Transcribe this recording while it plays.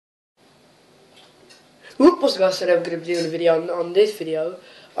What's the guys, said I'm going to be doing a video on this video.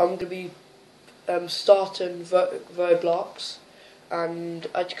 I'm going to be starting Roblox, and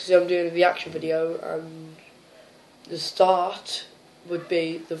as you can see I'm doing a reaction video, and the start would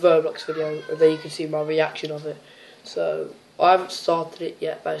be the Roblox video, and then you can see my reaction of it. So I haven't started it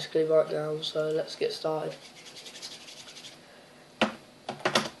yet basically right now, so let's get started.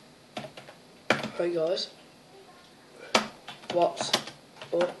 Hey guys, what's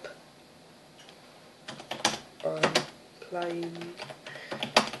up? I'm playing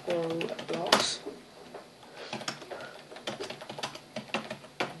Roblox.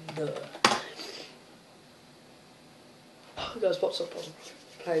 No. Hey guys, what's up? I'm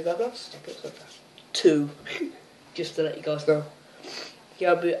playing Roblox 2. Just to let you guys know.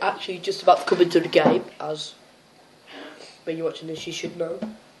 Yeah, I'm actually just about to come into the game, as when you're watching this you should know.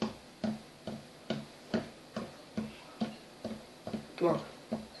 Come on.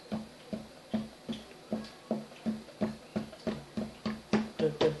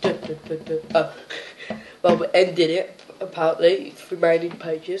 Oh. Well, we ended it, apparently. It's remaining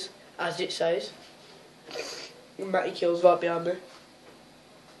pages, as it says. Matty Kills right behind me.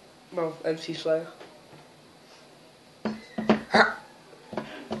 Well, MC Slayer. Ha!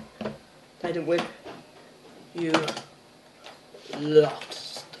 They didn't win. You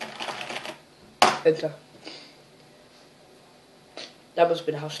lost. Enter. That must have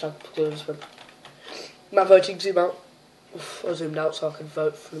been a hashtag because map voting, zoom out. Oof, I zoomed out so I can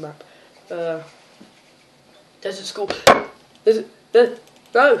vote for the map. Desert School.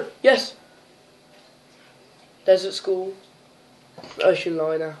 No, yes. Desert School, Ocean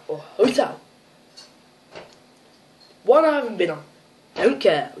Liner, or Hotel. One I haven't been on. Don't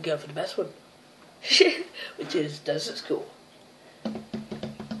care, we'll go for the best one. Which is Desert School.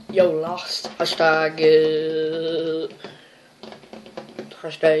 Yo, lost. Hashtag.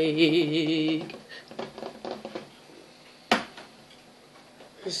 Hashtag.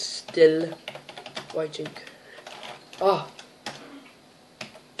 Still waiting. Ah.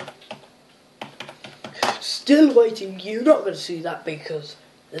 Still waiting. You're not going to see that because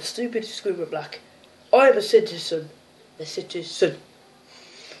the stupid screamer black. I am a citizen. A citizen.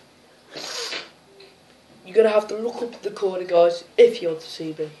 You're going to have to look up the corner, guys, if you want to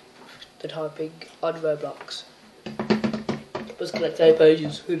see me. The typing on Roblox. Let's collect 8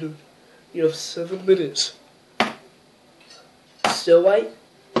 pages. You have 7 minutes. Still wait.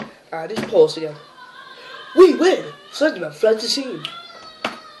 And it's paused again. We win! Slenderman fled the scene.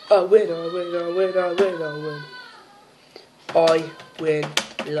 I win, I win, I win, I win, I win. I win,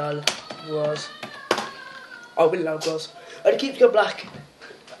 lol, bros. I win, lol, bros. And it keeps going black.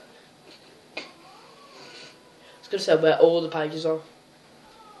 It's going to say where all the pages are.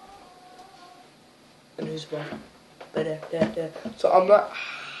 And who's won. There. So I'm not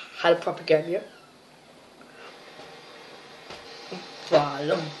had a proper game yet. Fa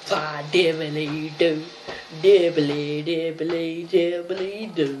dibbly do, dibbly dibbly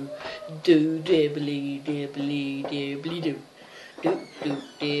dibbly do, dibbly dibbly dibbly do,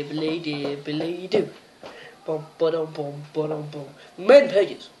 dibbly dibbly do. Bum ba-dum bum ba-dum bum. Main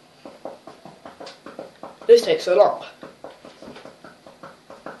pages. This takes so long.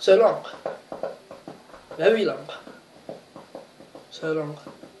 So long. Very long. So long.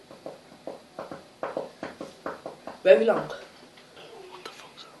 Very long.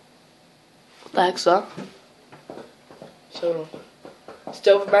 What the heck's that? So long.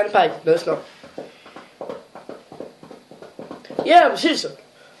 Still for main page? No, it's not. Yeah, I'm a citizen.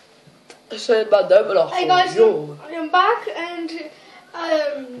 I said about that, but hey guys, I am back, and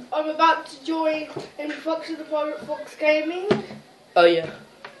I'm about to join in Fox of the Pirate Fox Gaming. Oh yeah.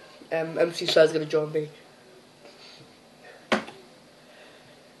 MC Slayer's gonna join me.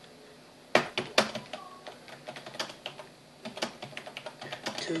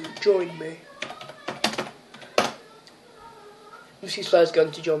 To join me. MC Slayer's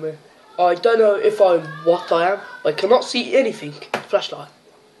going to join me. I don't know if I'm what I am. I cannot see anything. Flashlight.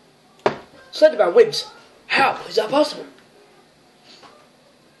 Slenderman wins. How is that possible?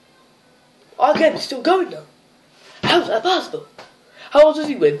 Our game is still going though. How is that possible? How does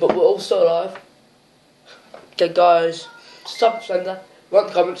he win but we're all still alive? Okay guys, stop Slender. Write in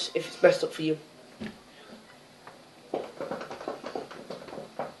the comments if it's messed up for you.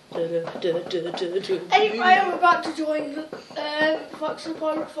 Anyway, I'm about to join Fox and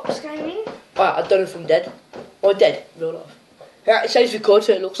Pirate Fox Gaming. I don't know if I'm dead. Or dead in real life. Yeah, it says record,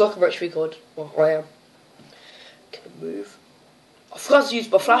 so it looks like I'm actually recording. Well, I am. Can I move? I forgot to use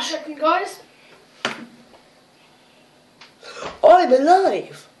my flash. 1 second, guys. I'm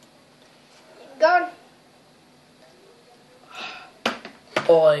alive! Done.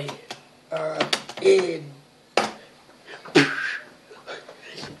 I am In.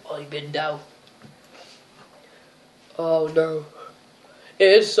 I'm in now. Oh no. It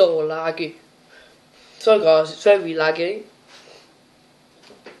is so laggy. So guys, it's very laggy.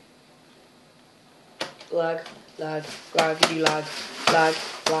 Lag, lag, laggedy lag, lag,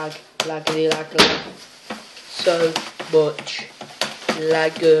 lag, laggedy lag, lag. So much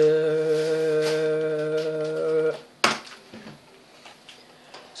lagger.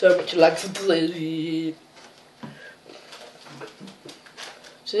 So much lag for play.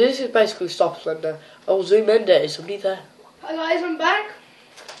 So this is basically Stop Slender. I will zoom in, there is somebody there. Hi guys, I'm back.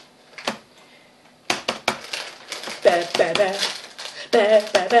 Ba ba ba ba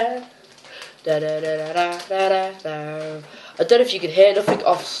ba ba. Da da da da da da da. I don't know if you can hear nothing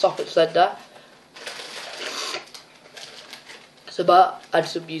off Stop It Slender. So but add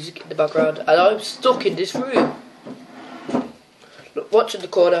some music in the background, and I'm stuck in this room. Look, watch in the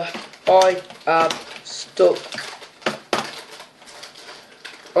corner. I am stuck.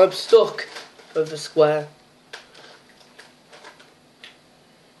 I'm stuck with the square.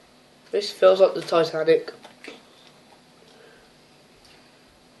 This feels like the Titanic.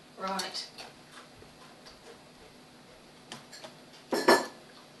 Right.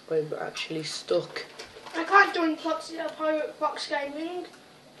 I'm actually stuck. I can't join Pirate Fox Gaming.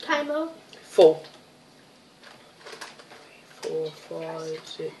 Camo. 4, 5,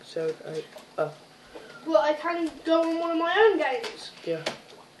 6, 7, 8. Oh, But I can go on one of my own games. yeah.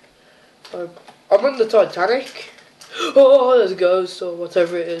 I'm on the Titanic. Oh, there's a ghost or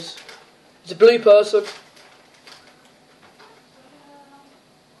whatever it is. It's a blue person.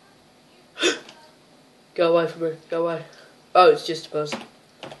 Go away from me. Go away. Oh, it's just a person.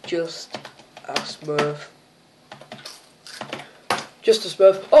 Just a smurf. Just a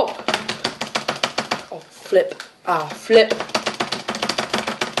smurf. Oh! Oh, flip. Ah, flip. Da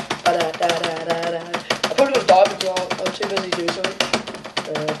da da da da. I'm probably gonna die because I'm too busy doing something.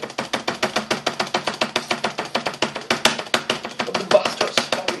 I'm the bastard.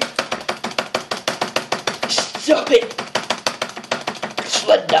 Stop it!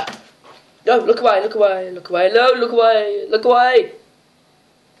 Slender! No, look away, look away, look away, no, look away, look away!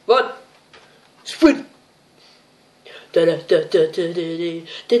 Run! Sprint! Da da da da da da da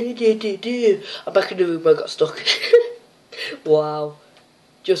da da da. I'm back in the room, I got stuck. Wow.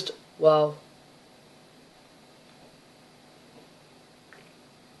 Just wow.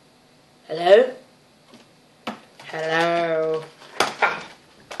 Hello? Hello? Ah,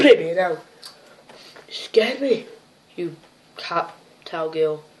 play me now. You scared me, you cat tail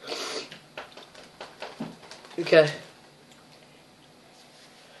girl. Okay.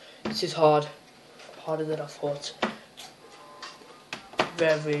 This is hard. Harder than I thought.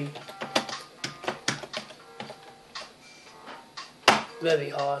 Very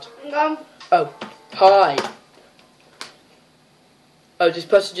hard. Oh, hi. Oh, this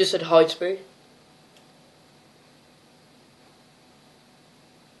person just said hi to me.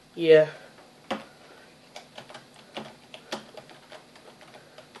 Yeah.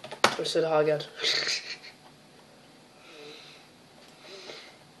 I said hi again.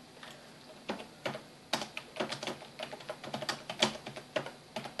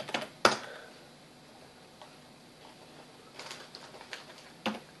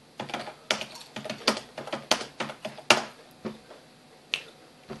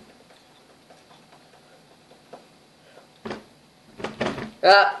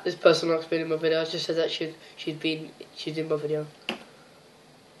 Ah, this person likes being in my video. I just said that she's in my video.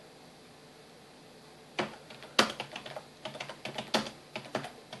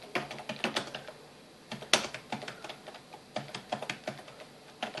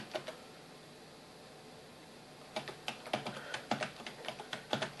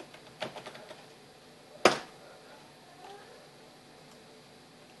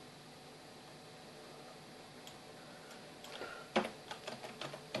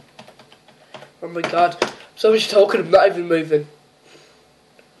 Oh my god, so much talking, I'm not even moving.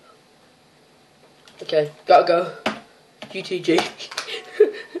 Okay, gotta go. GTG.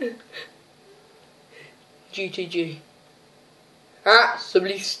 GTG. Ah,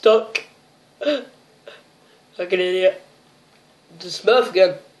 somebody's stuck. Like an idiot. It's a Smurf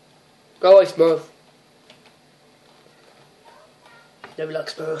again. Go away, Smurf. Never like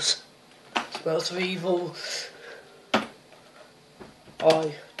Smurfs. Smurfs are evil.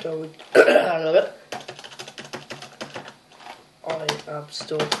 I don't I love it. I am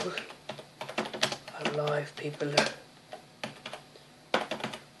still alive, people.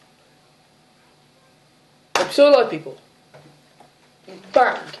 I'm still alive, people.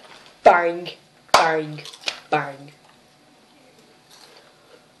 Bang, bang, bang, bang.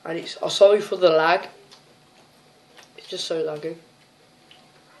 and it's. I'm sorry for the lag. It's just so lagging.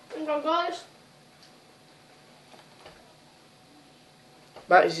 Hang on, guys.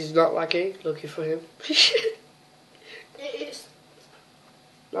 Matt is not lagging. Lucky for him. It is.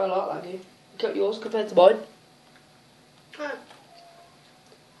 No, not lagging. Look at yours compared to mine.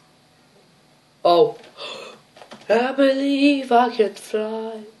 Oh. I believe I can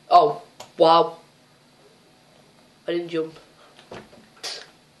fly. Oh, wow. I didn't jump.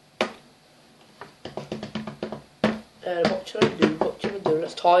 What should I do? What should I do?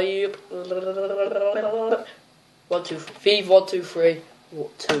 Let's tie up. 1, 2, 3. 1, 2, 3.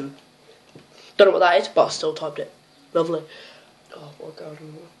 What, 2? Don't know what that is, but I still typed it. Lovely. Oh my god.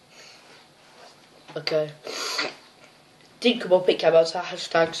 Okay. Didn't come up, it came out to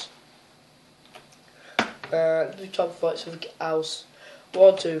hashtags. We try to find something else.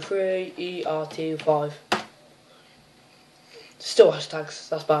 1, 2, 3, ERT 5. Still hashtags,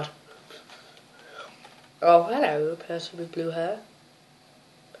 that's bad. Oh, hello, person with blue hair.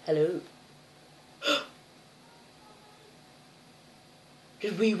 Hello.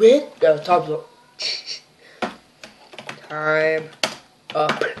 Did we win? No, time's up. Time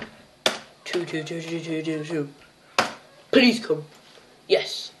up. 2, 2, 2, 2, 2, 2, 2. Please come.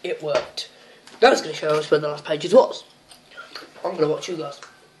 Yes, it worked. Now it's going to show us where the last pages was. I'm going to watch you guys.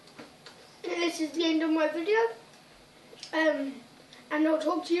 This is the end of my video. And I'll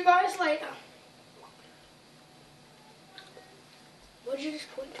talk to you guys later. What did you just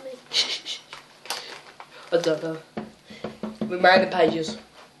point to me? I don't know. We made the pages.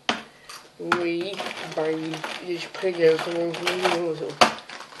 We made these pages.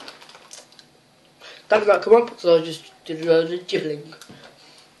 That did not come up because I just did a load of jiggling.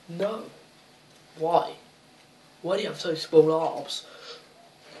 No. Why? Why do you have so small arms?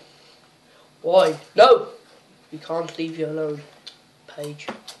 Why? No! You can't leave you alone. Page.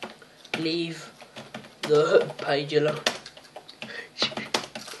 Leave the page alone.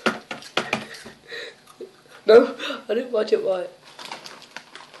 No, I didn't write it right.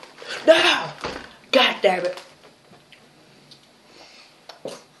 No! God damn it.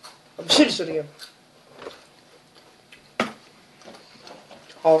 I'm serious again.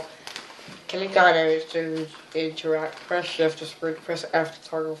 Oh. Click on it to interact. Press shift to sprint. Press F to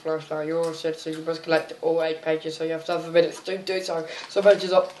toggle flashlight. You're all set, so you must collect all 8 pages, so you have 7 minutes to do so. So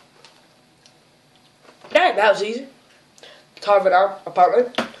pages up. Damn, that was easy. Time ran out, apparently.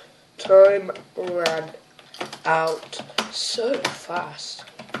 Time ran out so fast.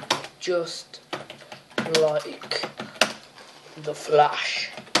 Just like the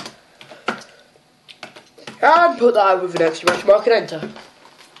Flash. And put that with an exclamation mark and enter.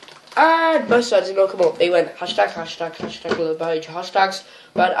 And most sides did not come up. They went hashtag, hashtag, hashtag with a bunch of hashtags.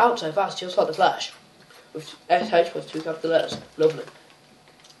 Ran out so fast, just like the Flash. With SH was 2 capital letters. Lovely.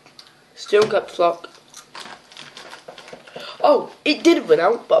 Still caps lock. Oh, it didn't run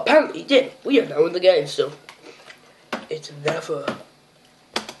out, but apparently it did. We are now in the game still. It never ran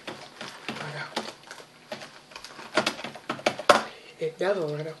out. It never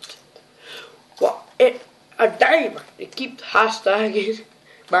ran out. What? A damn! It keeps hashtagging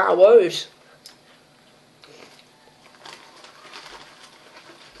my words.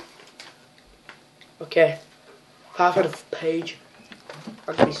 Okay. Half of the page.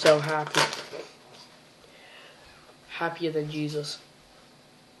 I'm gonna be so happy. Happier than Jesus.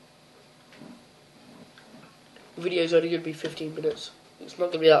 The video's only going to be 15 minutes. It's not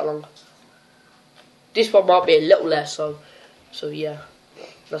going to be that long. This one might be a little less, so yeah.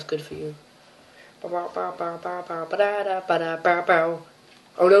 That's good for you. Oh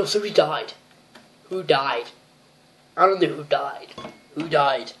no, somebody died. Who died? I don't know who died. Who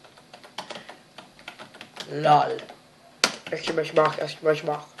died? Lol. Exclamation mark, exclamation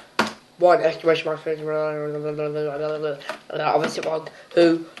mark. 1 exclamation mark. Obviously wrong.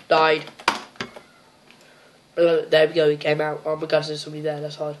 Who died? There we go, he came out. Oh my god, there's somebody there,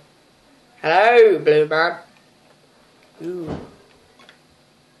 that's hard. Hello, blue man. Ooh.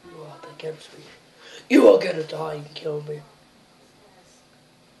 You are against me. You are gonna die and kill me.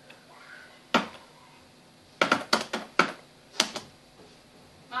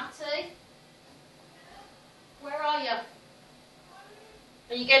 Matty? Where are you?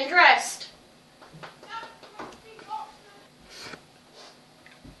 Are you getting dressed?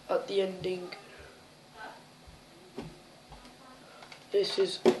 At the ending. This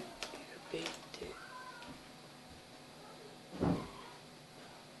is big deal.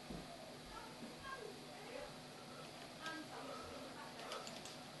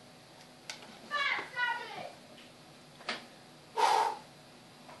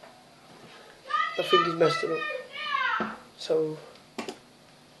 I think he's messed it up. So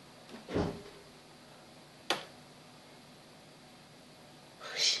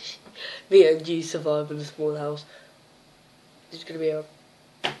Me and G survive in a small house. It's gonna be a...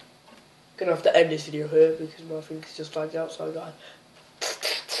 Gonna have to end this video here because my thing is just lagged out, so guys.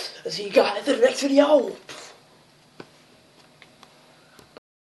 I'll see you guys in the next video.